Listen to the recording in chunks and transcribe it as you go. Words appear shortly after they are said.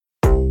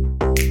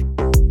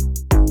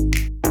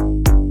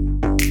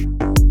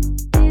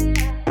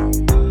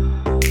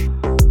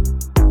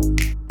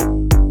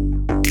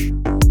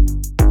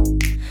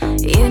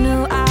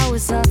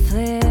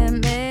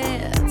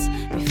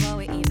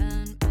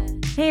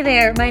Hey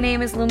there, my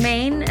name is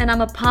Lumaine, and I'm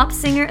a pop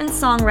singer and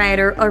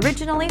songwriter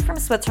originally from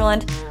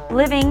Switzerland,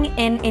 living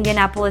in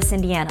Indianapolis,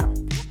 Indiana.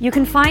 You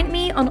can find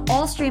me on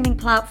all streaming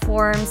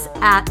platforms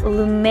at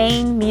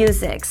Lumaine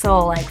Music,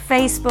 so like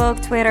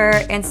Facebook, Twitter,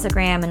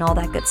 Instagram, and all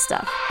that good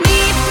stuff. Me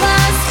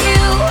plus you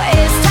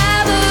is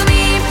taboo.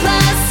 Me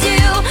plus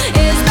you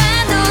is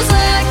vandals.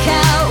 Look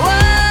out,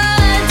 what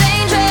a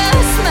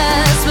dangerous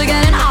mess we're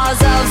getting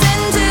ourselves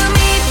into.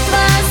 Me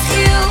plus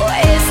you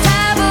is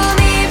taboo.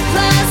 Me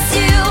plus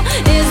you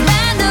is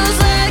vandals.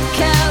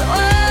 Look out,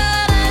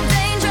 what a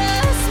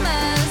dangerous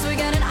mess we're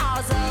getting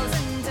ourselves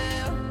into.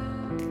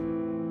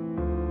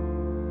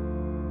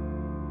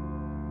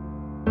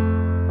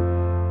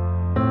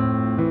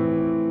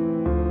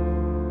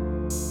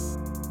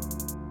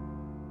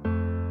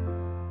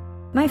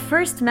 My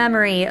first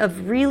memory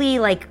of really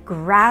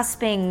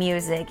grasping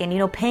music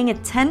and paying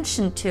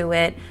attention to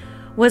it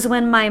was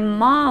when my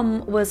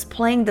mom was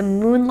playing the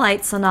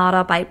Moonlight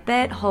Sonata by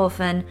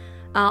Beethoven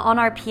on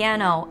our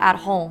piano at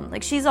home.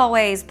 She's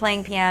always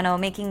playing piano,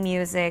 making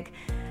music.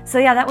 So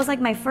yeah, that was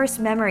my first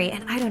memory,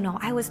 and I don't know,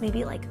 I was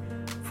maybe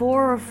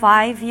 4 or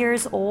 5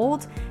 years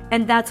old,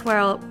 and that's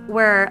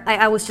where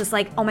I was just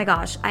oh my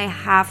gosh, I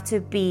have to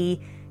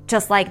be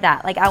just like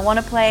that. I want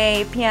to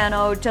play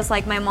piano just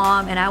like my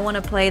mom, and I want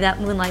to play that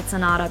Moonlight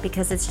Sonata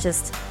because it's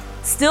just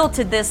still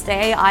to this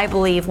day, I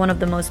believe, one of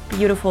the most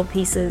beautiful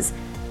pieces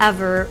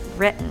ever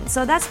written.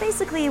 So that's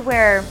basically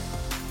where,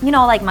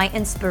 my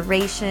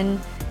inspiration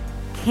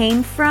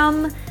came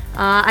from.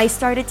 I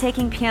started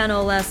taking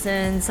piano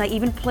lessons. I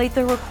even played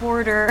the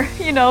recorder,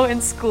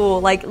 in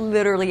school,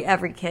 literally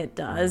every kid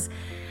does.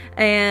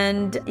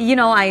 And,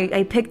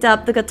 I picked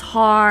up the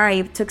guitar.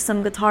 I took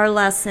some guitar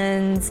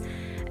lessons.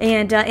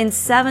 And in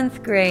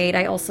 7th grade,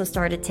 I also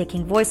started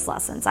taking voice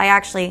lessons. I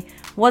actually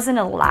wasn't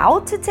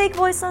allowed to take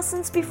voice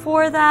lessons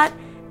before that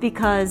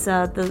because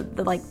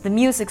the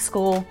music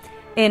school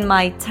in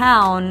my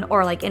town,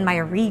 or in my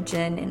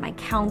region, in my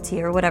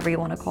county, or whatever you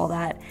want to call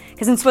that.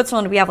 Because in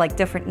Switzerland, we have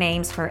different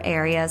names for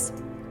areas.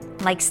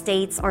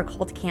 States are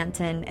called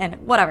canton, and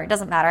whatever, it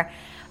doesn't matter.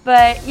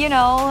 But,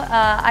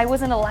 I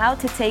wasn't allowed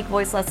to take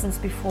voice lessons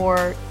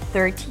before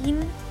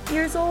 13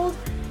 years old.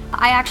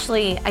 I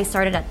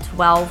started at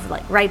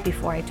 12, right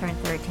before I turned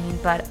 13,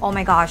 but oh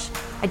my gosh,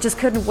 I just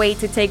couldn't wait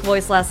to take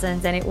voice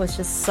lessons, and it was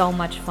just so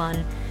much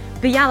fun.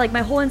 But yeah,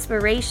 my whole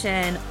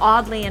inspiration,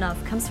 oddly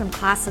enough, comes from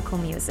classical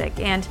music,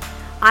 and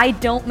I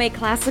don't make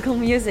classical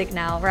music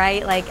now,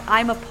 right?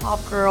 I'm a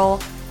pop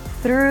girl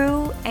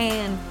through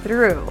and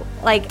through.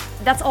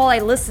 That's all I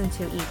listen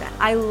to even.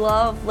 I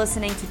love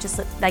listening to just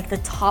the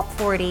top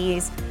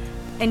 40s,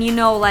 and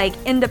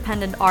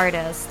independent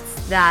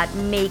artists that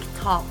make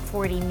top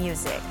 40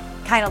 music.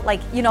 Kind of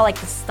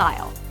the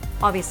style.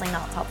 Obviously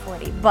not top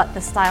 40, but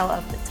the style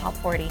of the top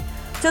 40.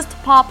 Just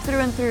pop through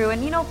and through.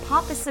 And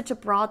pop is such a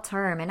broad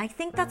term, and I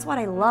think that's what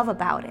I love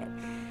about it.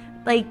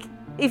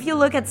 If you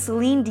look at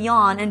Celine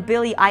Dion and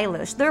Billie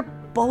Eilish, they're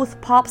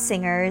both pop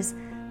singers,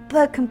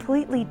 but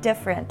completely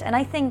different. And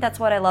I think that's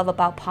what I love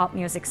about pop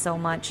music so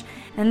much.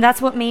 And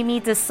that's what made me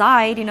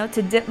decide,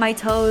 to dip my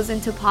toes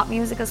into pop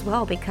music as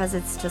well, because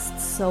it's just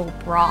so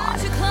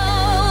broad.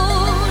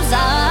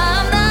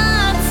 I'm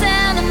not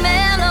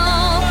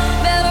sentimental,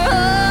 better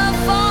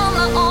off on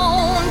my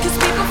own. 'Cause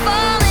people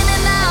fall in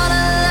and out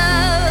of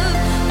love,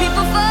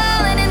 people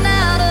fall in and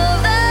out of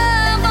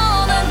love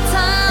all the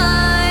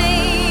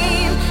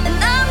time. And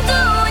I'm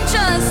doing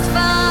just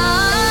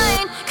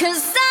fine,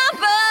 'cause I'm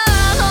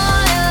but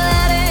all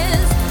that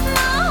is.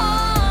 My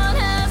heart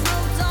has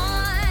moved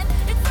on.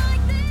 It's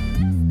like this.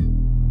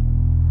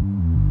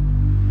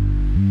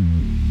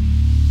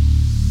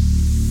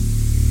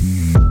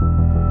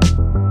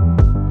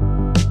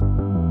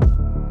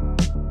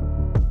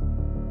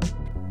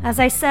 As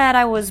I said,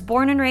 I was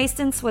born and raised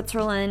in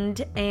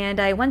Switzerland, and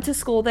I went to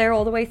school there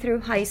all the way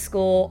through high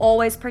school,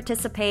 always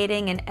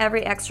participating in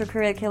every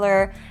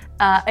extracurricular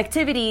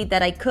activity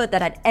that I could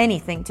that had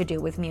anything to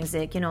do with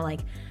music,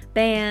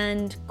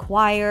 band,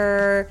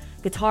 choir,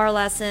 guitar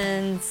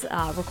lessons,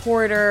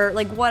 recorder,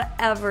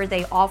 whatever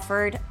they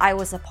offered, I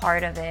was a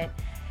part of it.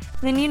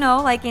 Then,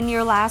 in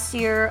your last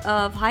year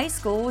of high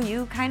school,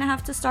 you kind of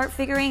have to start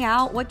figuring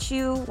out what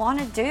you want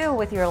to do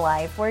with your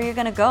life, where you're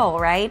going to go,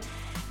 right?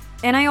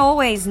 And I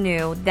always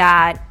knew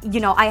that,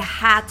 I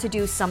had to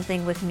do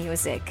something with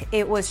music.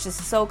 It was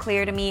just so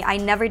clear to me. I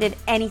never did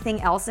anything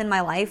else in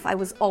my life. I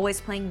was always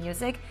playing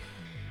music.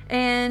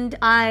 And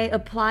I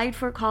applied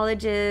for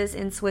colleges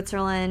in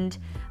Switzerland,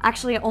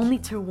 actually only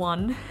to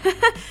one,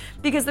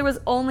 because there was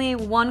only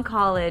one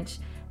college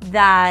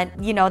that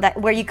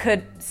where you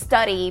could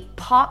study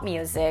pop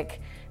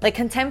music,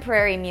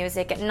 contemporary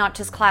music, and not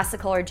just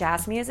classical or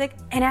jazz music.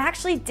 And I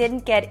actually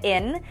didn't get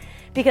in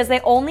because they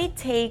only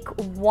take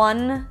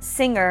one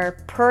singer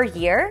per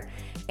year.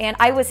 And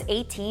I was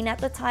 18 at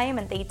the time,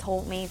 and they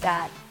told me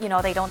that,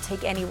 they don't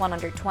take anyone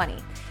under 20.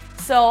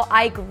 So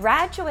I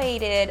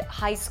graduated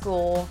high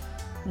school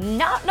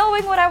not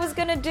knowing what I was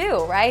gonna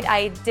do, right?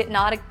 I did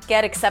not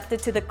get accepted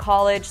to the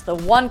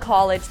one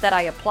college that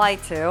I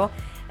applied to.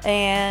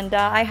 And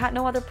I had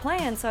no other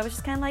plan, so I was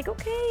just kind of like,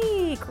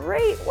 okay,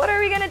 great, what are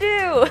we gonna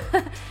do?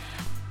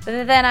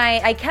 Then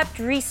I kept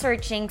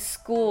researching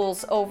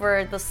schools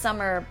over the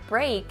summer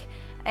break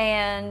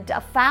and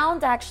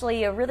found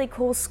actually a really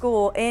cool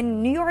school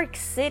in New York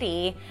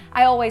City.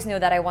 I always knew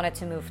that I wanted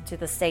to move to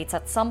the States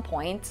at some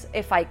point,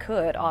 if I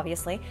could,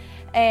 obviously.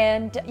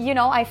 And, you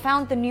know, I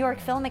found the New York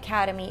Film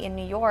Academy in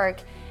New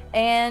York,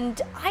 and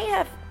I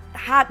have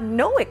had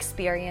no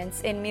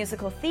experience in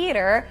musical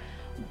theater,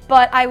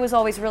 but I was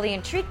always really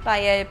intrigued by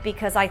it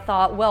because I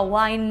thought, well,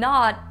 why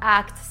not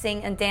act,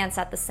 sing, and dance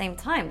at the same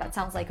time? That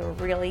sounds like a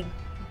really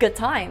good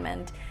time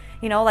and,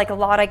 you know, like a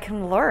lot I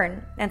can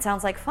learn and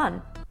sounds like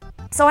fun.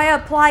 So I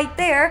applied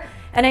there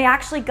and I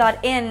actually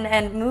got in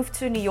and moved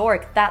to New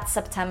York that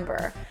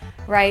September,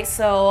 right?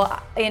 So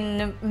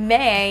in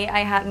May, I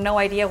had no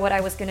idea what I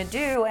was gonna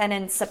do. And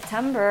in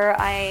September,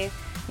 I,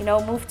 you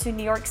know, moved to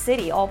New York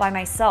City all by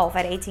myself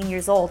at 18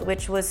 years old,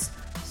 which was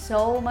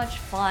so much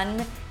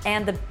fun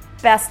and the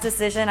best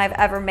decision I've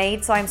ever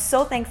made. So I'm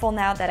so thankful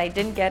now that I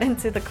didn't get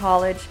into the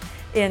college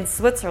in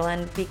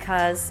Switzerland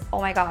because, oh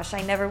my gosh,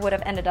 I never would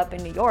have ended up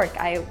in New York,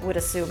 I would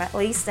assume at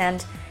least,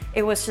 and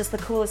it was just the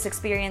coolest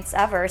experience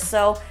ever.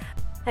 So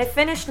I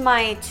finished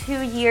my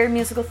 2-year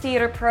musical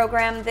theater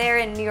program there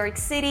in New York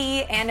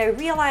City, and I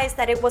realized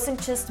that it wasn't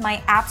just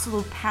my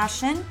absolute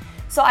passion.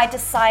 So I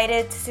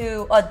decided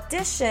to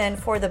audition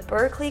for the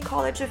Berklee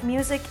College of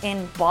Music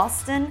in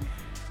Boston,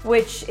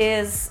 which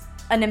is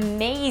an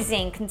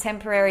amazing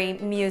contemporary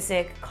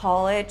music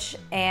college,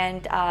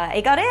 and I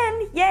got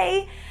in,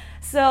 yay!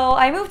 So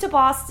I moved to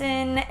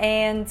Boston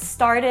and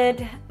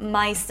started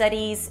my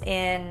studies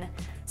in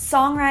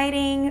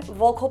songwriting,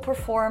 vocal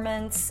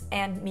performance,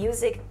 and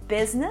music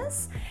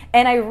business,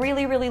 and I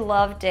really, really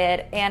loved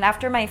it. And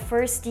after my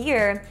first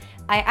year,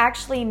 I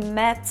actually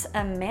met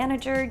a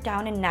manager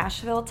down in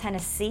Nashville,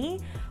 Tennessee,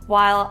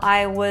 while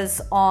I was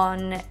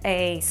on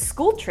a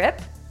school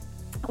trip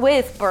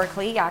with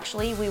Berklee.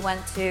 Actually, we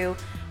went to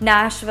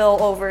Nashville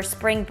over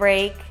spring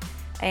break,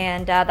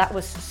 and that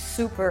was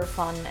super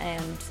fun.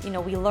 And you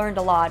know, we learned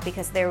a lot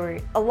because there were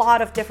a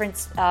lot of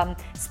different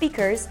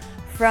speakers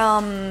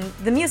from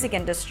the music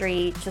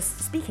industry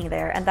just speaking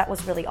there, and that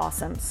was really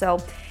awesome. So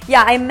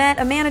yeah, I met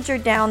a manager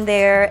down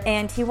there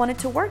and he wanted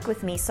to work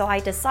with me, so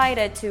I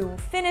decided to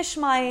finish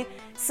my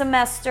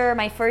semester,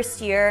 my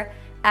first year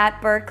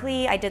at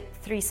Berklee. I did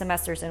 3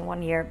 semesters in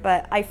 1 year,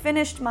 but I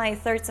finished my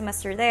 3rd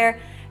semester there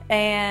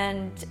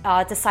and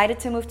decided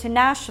to move to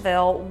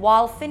Nashville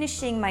while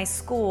finishing my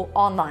school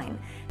online.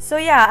 So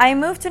yeah, I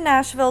moved to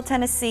Nashville,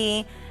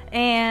 Tennessee,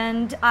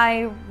 and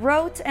I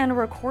wrote and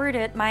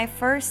recorded my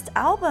first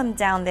album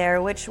down there,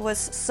 which was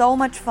so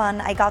much fun.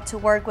 I got to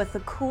work with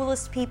the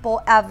coolest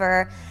people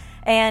ever.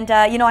 And,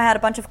 you know, I had a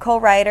bunch of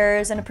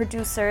co-writers and a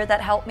producer that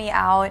helped me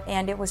out,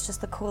 and it was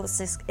just the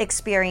coolest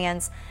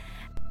experience.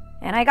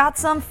 And I got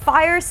some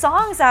fire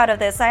songs out of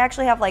this. I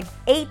actually have like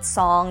 8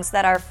 songs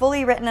that are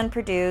fully written and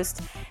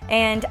produced,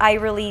 and I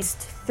released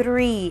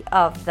 3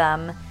 of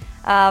them.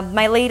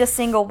 My latest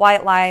single,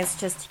 White Lies,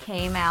 just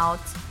came out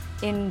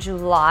in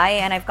July,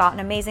 and I've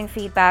gotten amazing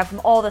feedback from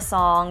all the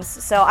songs.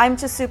 So I'm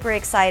just super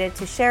excited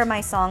to share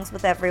my songs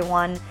with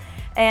everyone.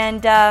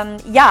 And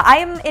yeah,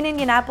 I'm in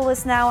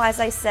Indianapolis now, as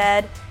I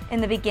said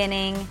in the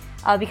beginning,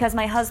 because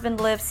my husband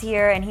lives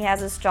here and he has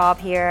his job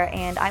here,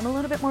 and I'm a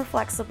little bit more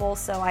flexible,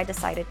 so I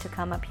decided to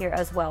come up here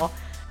as well.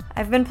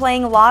 I've been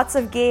playing lots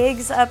of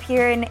gigs up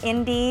here in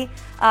Indy,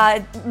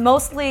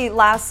 mostly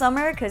last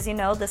summer, because you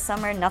know, this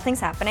summer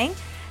nothing's happening.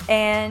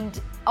 And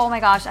oh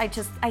my gosh, I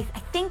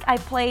think I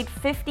played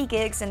 50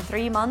 gigs in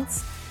 3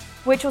 months,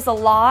 which was a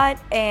lot,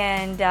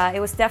 and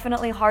it was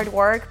definitely hard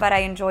work, but I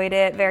enjoyed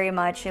it very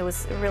much. It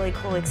was a really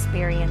cool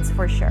experience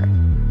for sure.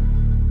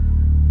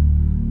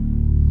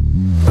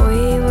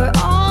 We were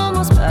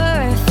almost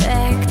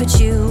perfect, but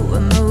you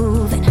were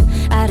moving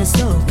at a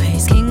slow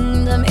pace.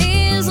 Kingdom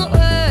isn't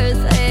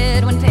worth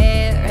it when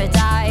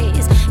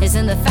paradise is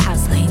in the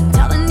fast lane.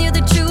 Telling you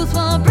the truth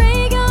won't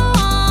break your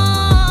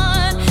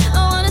heart.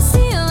 I wanna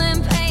see you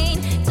in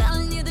pain.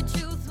 Telling you the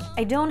truth.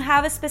 I don't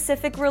have a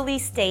specific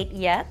release date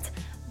yet,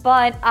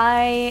 but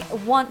I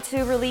want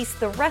to release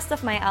the rest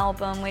of my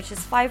album, which is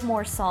 5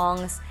 more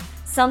songs,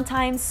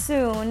 sometime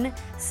soon,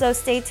 so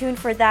stay tuned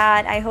for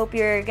that. I hope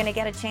you're gonna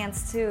get a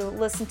chance to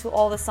listen to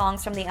all the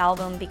songs from the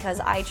album, because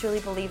I truly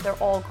believe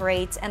they're all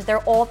great and they're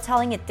all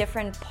telling a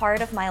different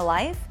part of my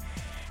life.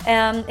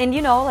 And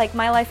you know, like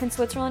my life in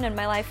Switzerland and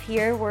my life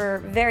here were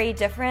very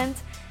different,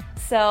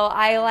 so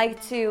I like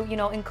to, you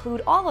know,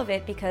 include all of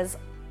it, because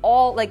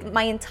all, like,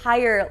 my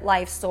entire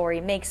life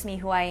story makes me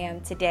who I am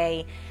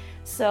today.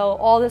 So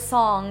all the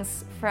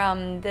songs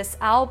from this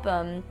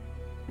album,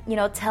 you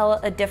know, tell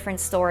a different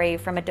story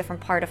from a different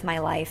part of my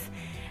life.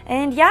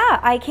 And yeah,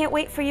 I can't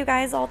wait for you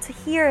guys all to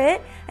hear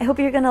it. I hope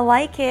you're gonna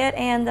like it,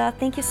 and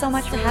thank you so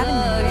much for having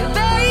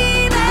me.